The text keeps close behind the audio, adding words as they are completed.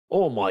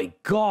Oh my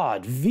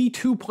god,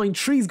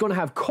 V2.3 is going to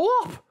have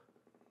co-op?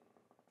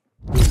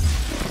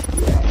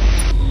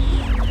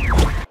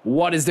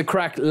 What is the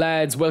crack,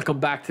 lads?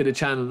 Welcome back to the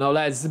channel. Now,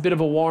 lads, it's a bit of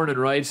a warning,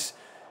 right?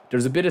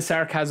 There's a bit of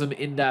sarcasm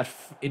in that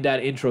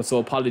intro, so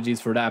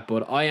apologies for that.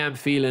 But I am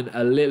feeling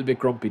a little bit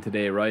grumpy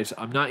today, right?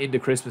 I'm not in the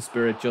Christmas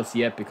spirit just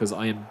yet because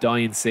I am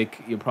dying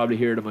sick. You'll probably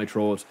hear it in my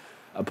throat.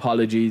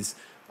 Apologies.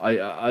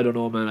 I don't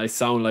know, man. I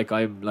sound like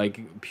I'm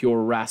like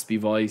pure raspy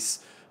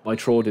voice. My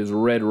throat is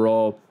red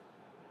raw.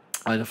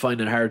 And I find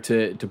it hard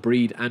to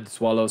breathe and to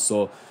swallow.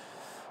 So,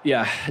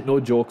 yeah, no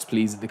jokes,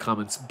 please, in the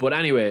comments. But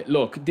anyway,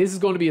 look, this is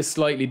going to be a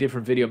slightly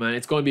different video, man.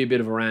 It's going to be a bit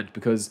of a rant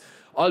because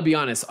I'll be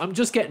honest, I'm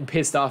just getting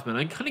pissed off, man.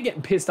 I'm kind of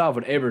getting pissed off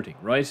with everything,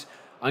 right?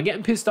 I'm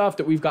getting pissed off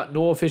that we've got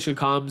no official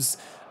comms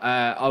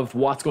of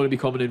what's going to be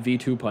coming in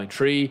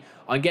V2.3.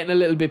 I'm getting a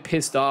little bit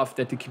pissed off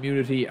that the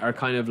community are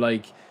kind of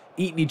like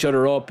eating each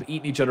other up,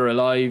 eating each other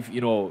alive, you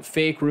know,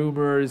 fake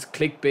rumors,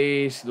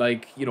 clickbait,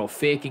 like, you know,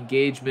 fake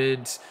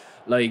engagement.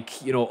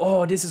 Like, you know,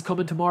 oh, this is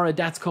coming tomorrow,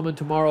 that's coming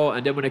tomorrow.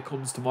 And then when it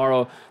comes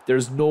tomorrow,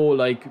 there's no,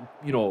 like,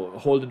 you know,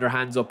 holding their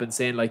hands up and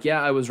saying, like,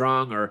 yeah, I was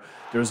wrong. Or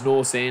there's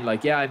no saying,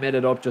 like, yeah, I made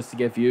it up just to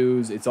get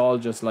views. It's all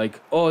just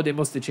like, oh, they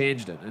must have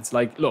changed it. It's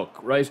like, look,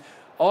 right?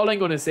 All I'm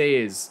going to say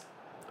is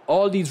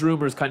all these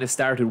rumors kind of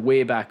started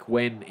way back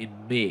when in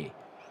May.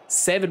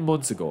 7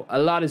 months ago. A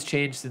lot has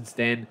changed since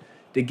then.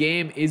 The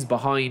game is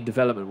behind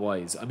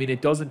development-wise. I mean,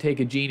 it doesn't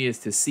take a genius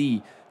to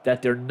see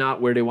that they're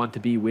not where they want to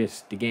be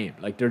with the game.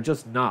 Like, they're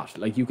just not.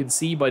 Like, you can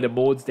see by the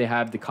modes they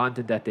have, the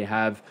content that they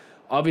have.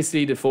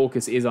 Obviously, the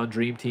focus is on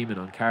Dream Team and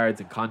on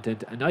cards and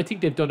content, and I think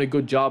they've done a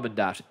good job in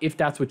that, if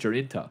that's what you're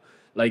into.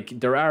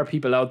 Like, there are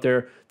people out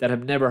there that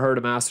have never heard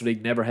of Master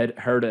League, never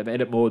heard of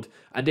edit mode,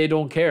 and they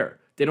don't care.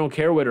 They don't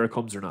care whether it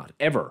comes or not,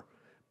 ever.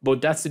 But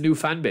that's the new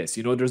fan base.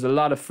 You know, there's a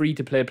lot of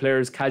free-to-play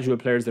players, casual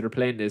players that are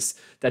playing this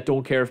that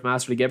don't care if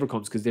Master League ever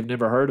comes because they've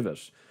never heard of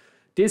it.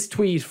 This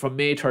tweet from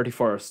May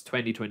 31st,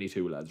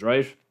 2022, lads,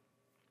 right?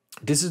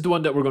 This is the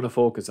one that we're going to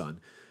focus on.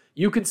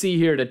 You can see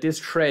here that this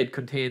thread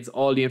contains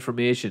all the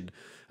information.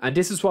 And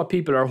this is what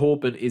people are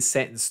hoping is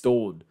set in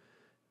stone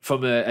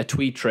from a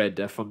tweet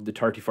thread from the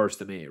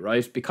 31st of May,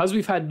 right? Because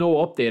we've had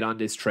no update on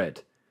this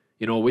thread,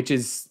 you know, which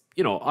is,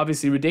 you know,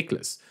 obviously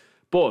ridiculous.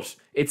 But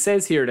it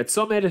says here that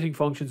some editing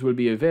functions will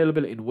be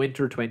available in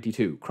Winter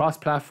 22.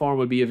 Cross-platform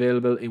will be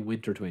available in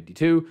Winter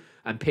 22.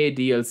 And paid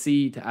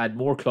DLC to add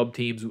more club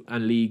teams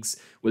and leagues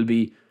will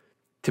be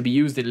to be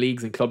used in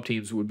leagues and club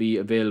teams will be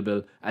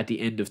available at the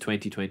end of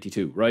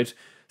 2022, right?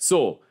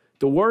 So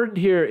the word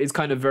here is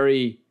kind of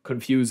very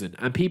confusing,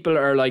 and people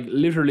are like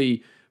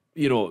literally,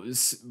 you know,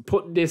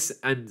 putting this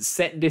and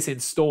setting this in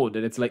stone.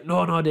 And it's like,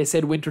 no, they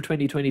said Winter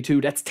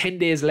 2022. That's 10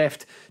 days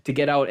left to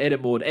get out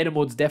edit mode. Edit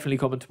mode's definitely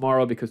coming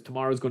tomorrow because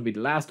tomorrow is going to be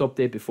the last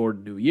update before the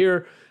new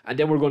year. And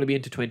then we're going to be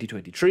into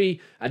 2023.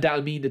 And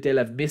that'll mean that they'll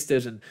have missed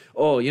it. And,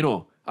 oh, you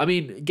know, I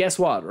mean, guess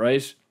what,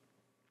 right?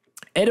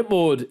 Edit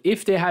mode,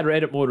 if they had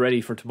edit mode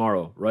ready for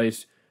tomorrow,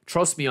 right?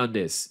 Trust me on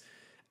this.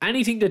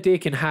 Anything that they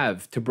can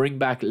have to bring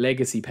back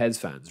legacy PES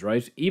fans,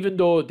 right? Even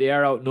though they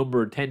are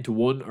outnumbered 10 to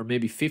 1 or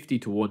maybe 50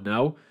 to 1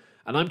 now,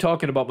 and I'm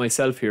talking about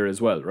myself here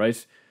as well,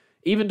 right?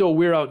 Even though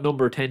we're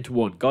outnumbered 10 to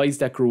 1, guys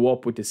that grew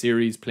up with the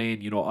series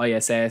playing, you know,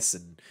 ISS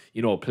and,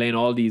 you know, playing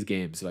all these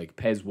games like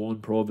PES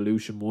 1, Pro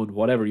Evolution 1,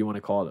 whatever you want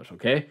to call it,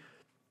 okay?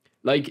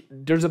 Like,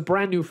 there's a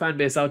brand new fan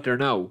base out there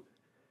now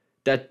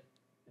that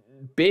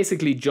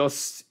basically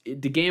just,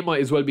 the game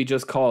might as well be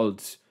just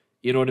called,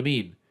 you know what I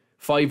mean,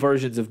 5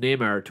 versions of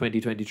Neymar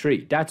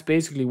 2023. That's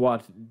basically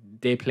what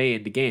they play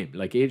in the game.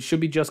 Like, it should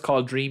be just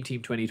called Dream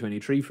Team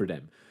 2023 for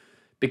them.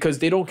 Because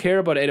they don't care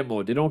about edit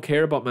mode. They don't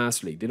care about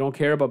Master League. They don't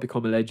care about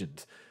becoming a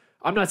legend.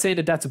 I'm not saying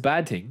that that's a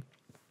bad thing.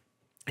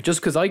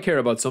 Just because I care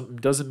about something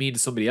doesn't mean that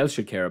somebody else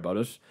should care about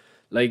it.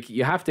 Like,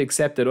 you have to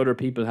accept that other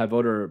people have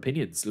other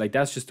opinions. Like,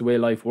 that's just the way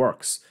life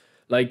works.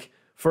 Like,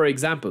 for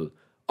example,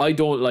 I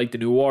don't like the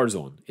new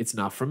Warzone. It's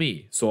not for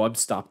me. So I'm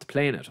stopped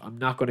playing it. I'm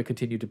not going to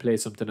continue to play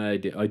something I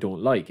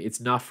don't like.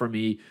 It's not for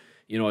me.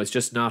 You know, it's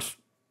just not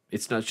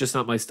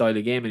my style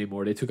of game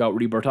anymore. They took out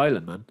Rebirth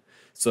Island, man.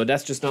 So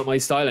that's just not my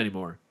style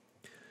anymore.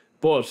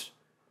 But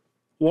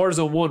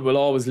Warzone 1 will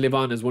always live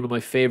on as one of my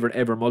favourite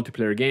ever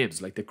multiplayer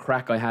games, like the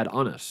crack I had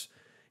on it.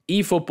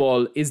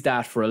 eFootball is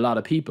that for a lot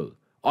of people.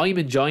 I'm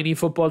enjoying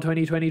eFootball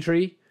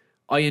 2023.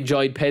 I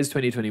enjoyed PES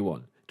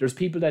 2021. There's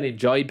people that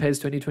enjoyed PES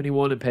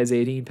 2021 and PES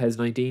 18, PES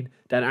 19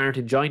 that aren't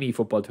enjoying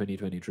eFootball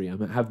 2023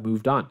 and have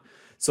moved on.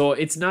 So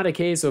it's not a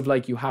case of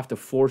like you have to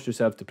force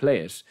yourself to play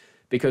it.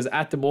 Because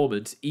at the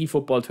moment,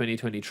 eFootball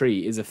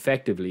 2023 is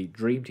effectively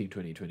Dream Team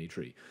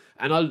 2023.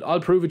 And I'll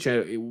prove it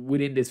to you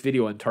within this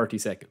video in 30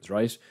 seconds,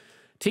 right?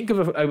 Think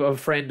of a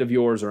friend of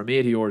yours or a mate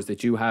of yours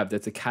that you have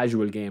that's a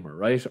casual gamer,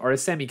 right? Or a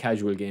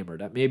semi-casual gamer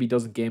that maybe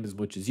doesn't game as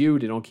much as you.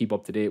 They don't keep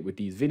up to date with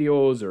these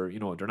videos, or, you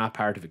know, they're not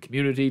part of a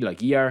community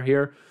like you are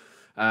here.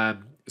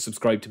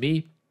 Subscribe to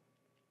me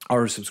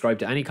or subscribe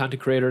to any content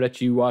creator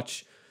that you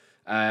watch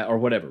or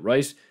whatever,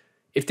 right?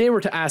 If they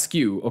were to ask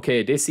you,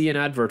 okay, they see an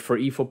advert for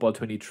eFootball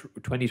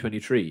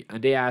 2023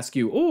 and they ask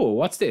you, oh,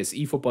 what's this,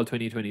 eFootball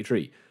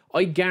 2023?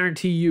 I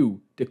guarantee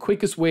you the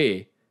quickest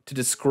way to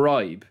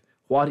describe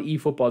what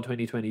eFootball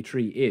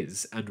 2023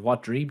 is and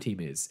what Dream Team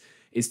is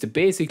to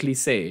basically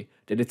say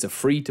that it's a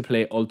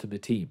free-to-play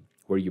Ultimate Team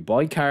where you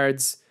buy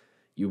cards,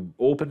 you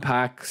open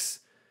packs,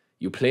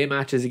 you play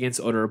matches against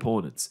other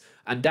opponents.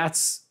 And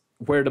that's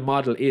where the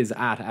model is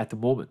at the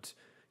moment.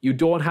 You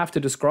don't have to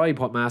describe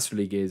what Master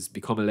League is,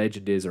 Become a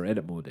Legend is, or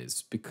Edit Mode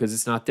is, because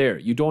it's not there.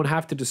 You don't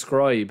have to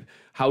describe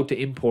how to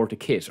import a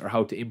kit or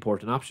how to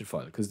import an option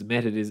file, because the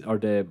method is, or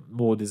the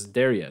mode isn't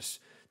there yet.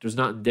 There's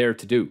nothing there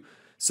to do.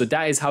 So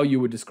that is how you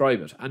would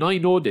describe it. And I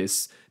know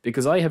this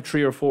because I have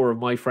 3 or 4 of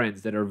my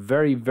friends that are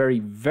very, very,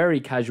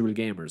 very casual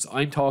gamers.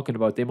 I'm talking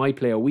about they might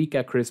play a week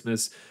at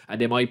Christmas and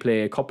they might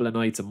play a couple of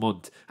nights a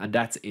month, and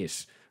that's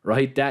it,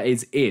 right? That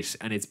is it.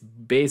 And it's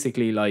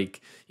basically like,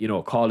 you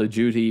know, Call of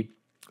Duty,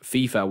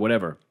 FIFA,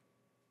 whatever.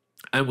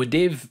 And when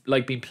they've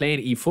like been playing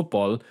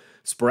eFootball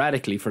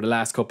sporadically for the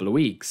last couple of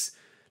weeks,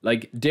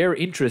 like their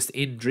interest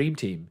in Dream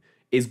Team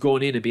is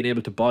going in and being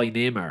able to buy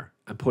Neymar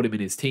and put him in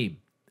his team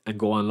and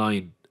go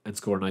online and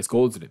score nice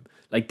goals with him.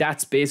 Like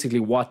that's basically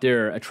what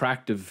they're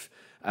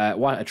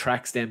what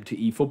attracts them to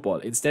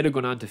eFootball. Instead of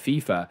going on to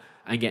FIFA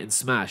and getting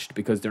smashed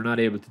because they're not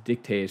able to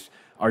dictate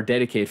or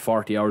dedicate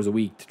 40 hours a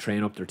week to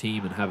train up their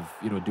team and have,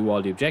 you know, do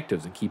all the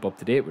objectives and keep up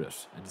to date with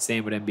it. And the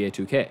same with NBA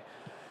 2K.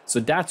 So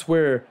that's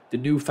where the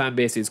new fan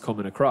base is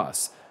coming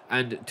across.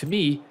 And to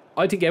me,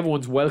 I think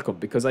everyone's welcome,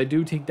 because I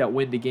do think that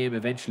when the game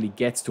eventually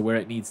gets to where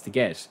it needs to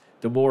get,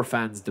 the more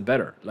fans, the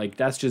better. Like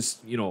that's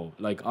just, you know,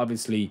 like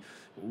obviously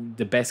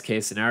the best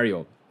case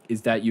scenario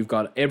is that you've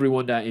got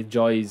everyone that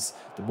enjoys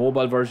the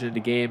mobile version of the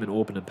game and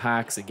opening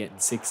packs and getting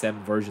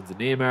 6-7 versions of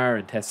Neymar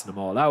and testing them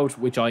all out,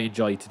 which I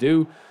enjoy to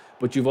do.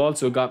 But you've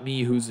also got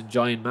me who's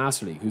enjoying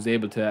Master League, who's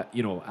able to,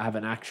 you know, have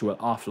an actual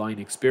offline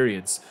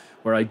experience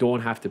where I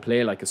don't have to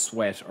play like a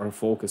sweat or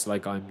focus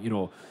like I'm, you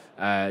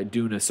know,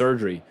 doing a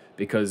surgery,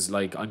 because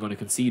like I'm going to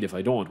concede if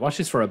I don't. Watch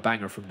this for a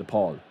banger from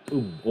DePaul.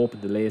 Boom, open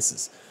the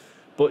laces.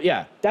 But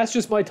yeah, that's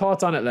just my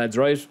thoughts on it, lads,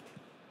 right?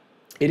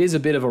 It is a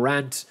bit of a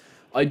rant.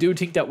 I do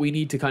think that we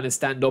need to kind of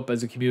stand up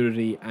as a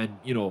community and,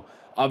 you know,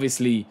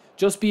 obviously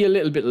just be a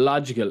little bit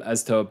logical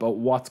as to about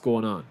what's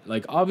going on.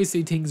 Like,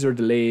 obviously things are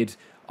delayed.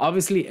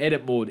 Obviously,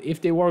 edit mode,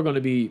 if they were going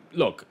to be...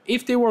 Look,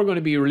 if they were going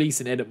to be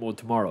releasing edit mode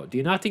tomorrow, do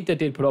you not think that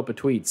they'd put up a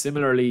tweet?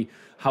 Similarly,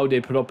 how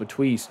they put up a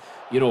tweet,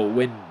 you know,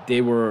 when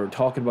they were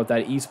talking about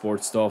that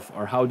esports stuff,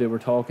 or how they were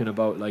talking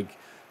about, like,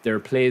 their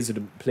plays of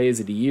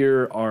the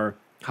year, or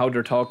how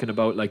they're talking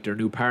about, like, their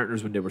new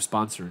partners when they were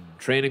sponsoring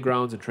training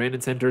grounds and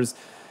training centers.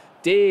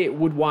 They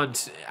would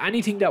want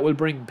anything that will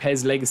bring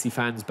PES Legacy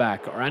fans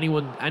back, or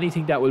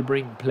anything that will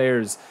bring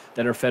players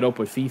that are fed up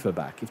with FIFA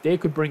back. If they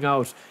could bring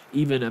out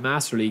even a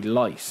Master League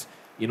Light,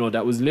 you know,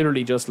 that was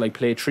literally just like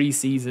play 3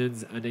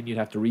 seasons and then you'd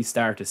have to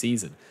restart a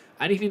season.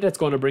 Anything that's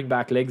going to bring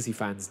back Legacy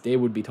fans, they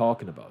would be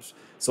talking about.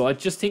 So I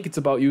just think it's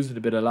about using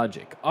a bit of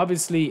logic.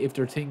 Obviously, if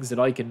there are things that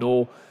I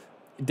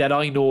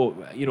know,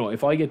 you know,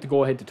 if I get to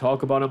go ahead to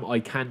talk about them, I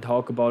can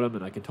talk about them,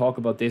 and I can talk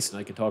about this and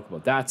I can talk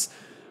about that.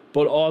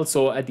 But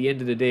also, at the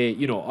end of the day,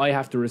 you know, I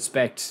have to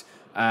respect,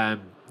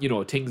 you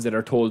know, things that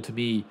are told to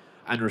me,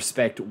 and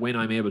respect when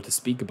I'm able to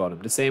speak about them.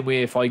 The same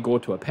way if I go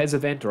to a PES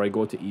event or I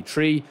go to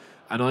E3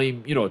 and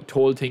I'm, you know,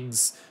 told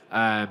things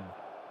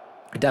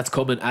that's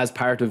coming as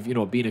part of, you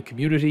know, being a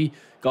community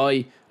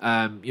guy,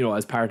 you know,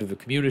 as part of a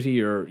community,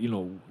 or, you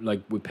know,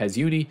 like with PES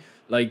Uni,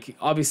 like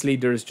obviously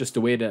there's just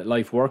the way that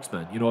life works,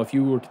 man. You know, if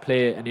you were to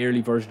play an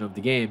early version of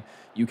the game,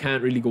 you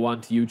can't really go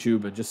onto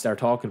YouTube and just start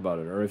talking about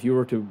it. Or if you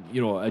were to, you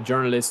know, a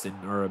journalist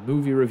or a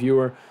movie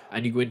reviewer,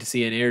 and you go in to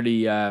see an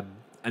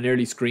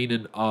early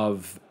screening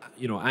of,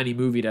 you know, any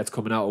movie that's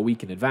coming out a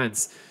week in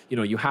advance, you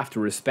know, you have to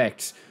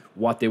respect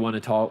what you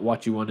want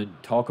to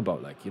talk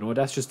about. Like, you know,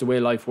 that's just the way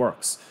life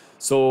works.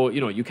 So,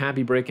 you know, you can't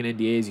be breaking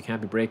NDAs, you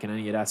can't be breaking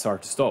any of that sort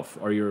of stuff,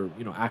 or your,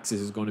 you know, access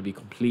is going to be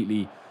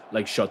completely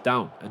like shut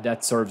down, and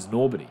that serves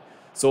nobody.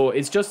 So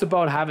it's just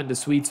about having the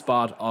sweet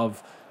spot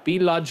of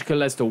being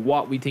logical as to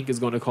what we think is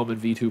going to come in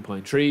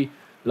V2.3.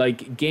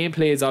 Like,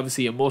 gameplay is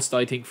obviously a must,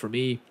 I think, for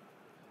me.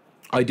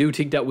 I do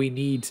think that we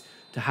need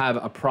to have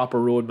a proper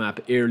roadmap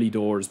early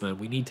doors, man.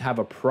 We need to have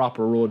a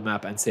proper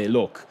roadmap and say,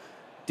 look,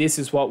 this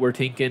is what we're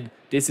thinking.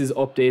 This is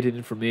updated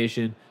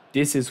information.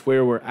 This is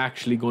where we're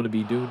actually going to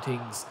be doing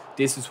things.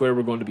 This is where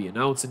we're going to be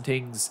announcing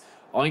things.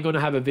 I'm going to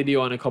have a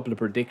video on a couple of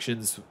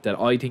predictions that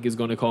I think is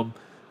going to come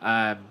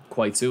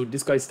quite soon.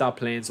 This guy stopped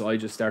playing, so I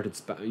just started,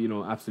 you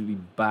know, absolutely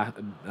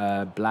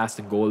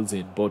blasting goals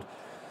in. But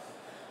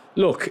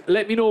look,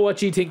 let me know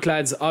what you think,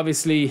 lads.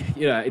 Obviously,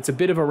 yeah, it's a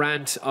bit of a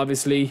rant,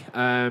 obviously.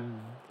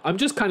 I'm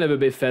just kind of a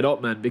bit fed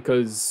up, man,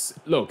 because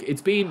look,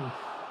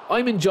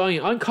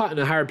 I'm caught in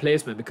a hard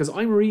placement because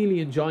I'm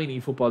really enjoying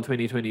eFootball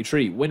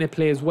 2023 when it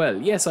plays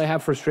well. Yes, I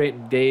have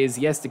frustrating days.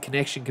 Yes, the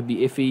connection can be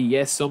iffy.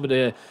 Yes, some of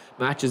the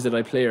matches that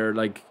I play are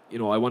like, you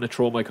know, I want to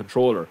throw my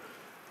controller.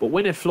 But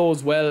when it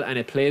flows well and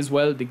it plays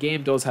well, the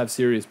game does have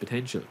serious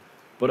potential.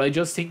 But I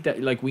just think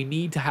that, like, we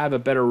need to have a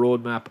better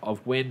roadmap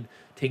of when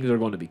things are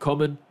going to be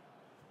coming.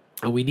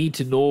 And we need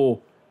to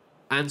know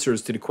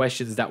answers to the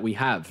questions that we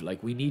have.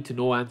 Like, we need to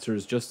know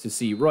answers just to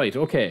see, right,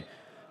 okay,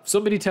 if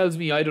somebody tells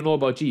me, I don't know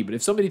about G, but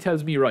if somebody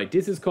tells me, right,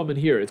 this is coming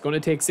here, it's going to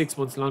take 6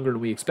 months longer than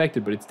we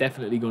expected, but it's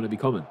definitely going to be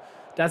coming.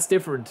 That's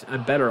different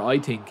and better, I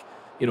think.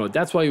 You know,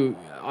 that's why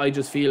I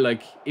just feel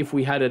like if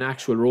we had an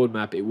actual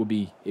roadmap, it would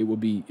be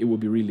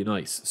really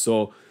nice.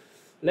 So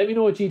let me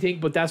know what you think,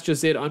 but that's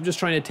just it. I'm just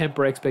trying to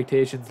temper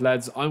expectations,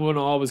 lads. I'm going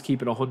to always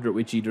keep it 100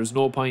 with you. There's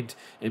no point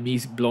in me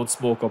blowing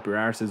smoke up your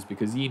arses,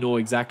 because you know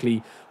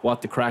exactly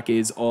what the crack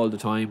is all the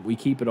time. We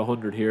keep it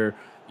 100 here.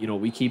 You know,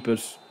 we keep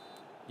it,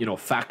 you know,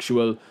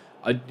 factual.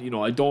 I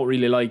don't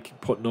really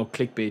like putting up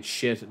clickbait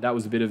shit. That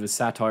was a bit of a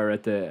satire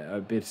at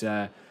a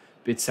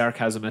bit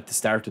sarcasm at the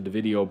start of the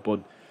video,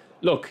 but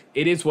look,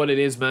 it is what it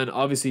is, man.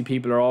 Obviously,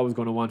 people are always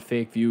going to want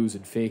fake views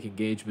and fake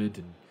engagement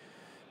and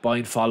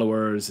buying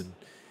followers, and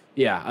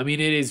yeah, I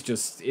mean, it's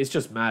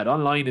just mad.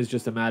 Online is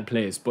just a mad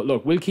place. But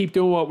look, we'll keep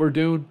doing what we're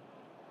doing.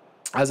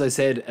 As I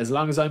said, as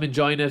long as I'm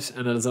enjoying it,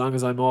 and as long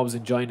as I'm always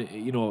enjoying it,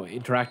 you know,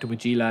 interacting with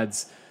G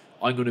lads,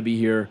 I'm going to be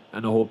here,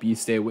 and I hope you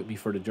stay with me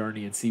for the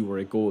journey and see where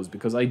it goes,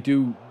 because I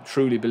do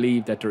truly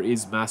believe that there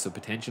is massive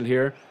potential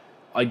here.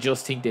 I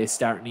just think they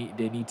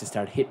need to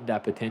start hitting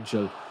that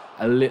potential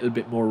a little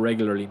bit more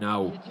regularly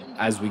now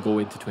as we go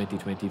into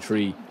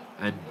 2023,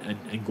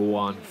 and go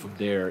on from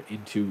there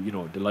into, you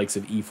know, the likes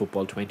of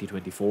eFootball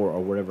 2024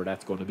 or wherever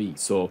that's going to be.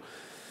 So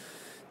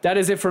that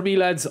is it for me,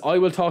 lads. I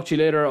will talk to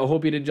you later. I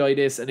hope you'd enjoy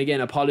this, and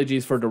again,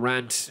 apologies for the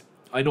rant.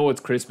 I know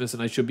it's Christmas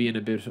and I should be in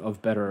a bit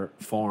of better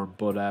form,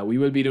 but we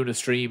will be doing a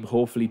stream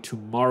hopefully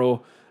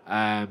tomorrow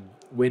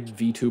when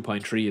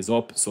V2.3 is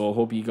up, so I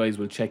hope you guys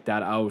will check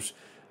that out.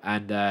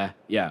 And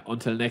yeah,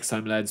 until next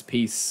time, lads,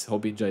 peace.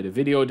 Hope you enjoyed the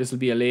video. This will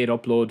be a late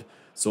upload,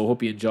 so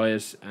hope you enjoy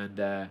it.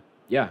 And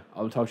yeah,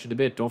 I'll talk to you in a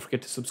bit. Don't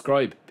forget to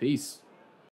subscribe. Peace.